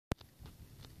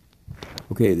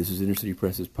Okay, this is Inner City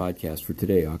Press's podcast for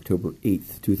today, October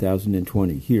 8th,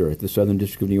 2020, here at the Southern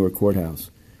District of New York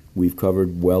Courthouse. We've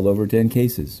covered well over 10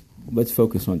 cases. Let's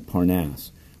focus on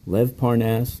Parnas. Lev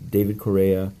Parnas, David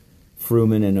Correia,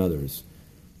 Fruman, and others.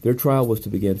 Their trial was to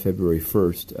begin February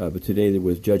 1st, but today there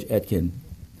was Judge Etkin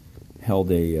held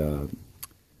a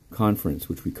conference,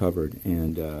 which we covered,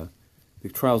 and the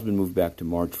trial's been moved back to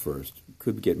March 1st.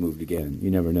 Could get moved again.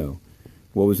 You never know.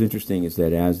 What was interesting is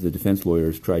that as the defense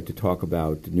lawyers tried to talk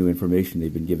about new information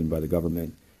they've been given by the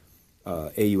government,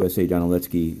 AUSA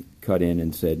Donaletsky cut in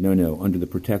and said, no, under the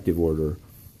protective order,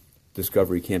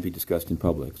 discovery can't be discussed in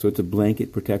public. So it's a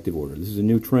blanket protective order. This is a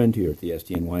new trend here at the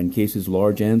SDNY in cases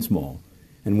large and small,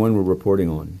 and one we're reporting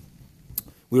on.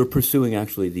 We were pursuing,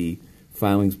 actually, the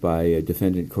filings by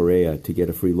defendant Correia to get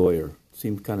a free lawyer. It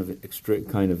seemed kind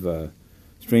of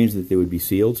strange that they would be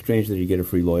sealed, strange that he'd get a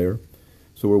free lawyer.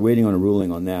 So we're waiting on a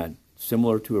ruling on that,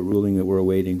 similar to a ruling that we're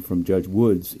awaiting from Judge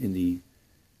Woods in the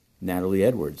Natalie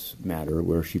Edwards matter,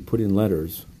 where she put in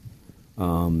letters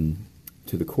to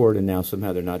the court, and now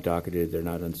somehow they're not docketed, they're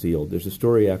not unsealed. There's a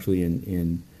story actually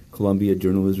in Columbia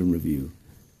Journalism Review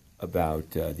about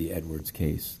the Edwards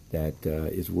case that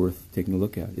is worth taking a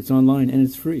look at. It's online and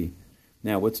it's free.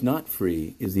 Now, what's not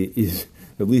free is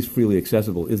at least freely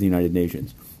accessible is the United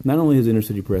Nations. Not only has Inner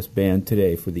City Press banned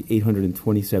today for the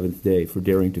 827th day for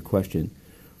daring to question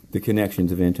the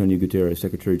connections of Antonio Guterres,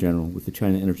 Secretary General, with the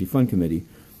China Energy Fund Committee,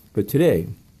 but today,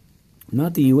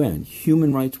 not the UN,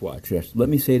 Human Rights Watch, let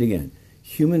me say it again,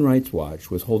 Human Rights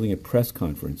Watch was holding a press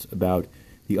conference about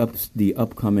the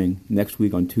upcoming, next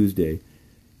week on Tuesday,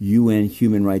 UN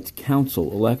Human Rights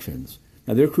Council elections.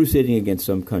 Now, they're crusading against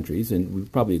some countries, and we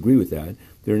probably agree with that.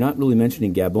 They're not really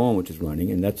mentioning Gabon, which is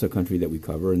running, and that's a country that we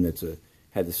cover, and that's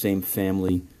had the same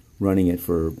family running it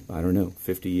for,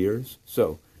 50 years.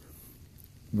 So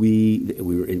there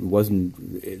was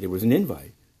an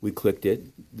invite. We clicked it.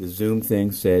 The Zoom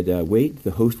thing said, wait,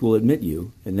 the host will admit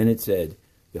you. And then it said,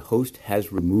 the host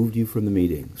has removed you from the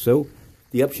meeting. So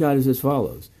the upshot is as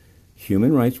follows.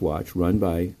 Human Rights Watch, run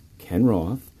by Ken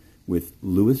Roth, with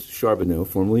Louis Charbonneau,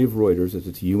 formerly of Reuters, as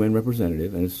its UN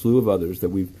representative, and a slew of others that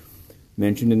we've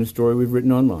mentioned in a story we've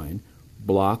written online,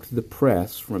 blocked the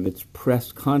press from its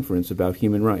press conference about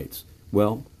human rights.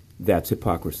 Well, that's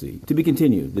hypocrisy. To be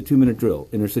continued, the 2-minute drill.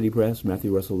 Inner City Press,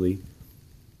 Matthew Russell Lee.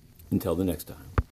 Until the next time.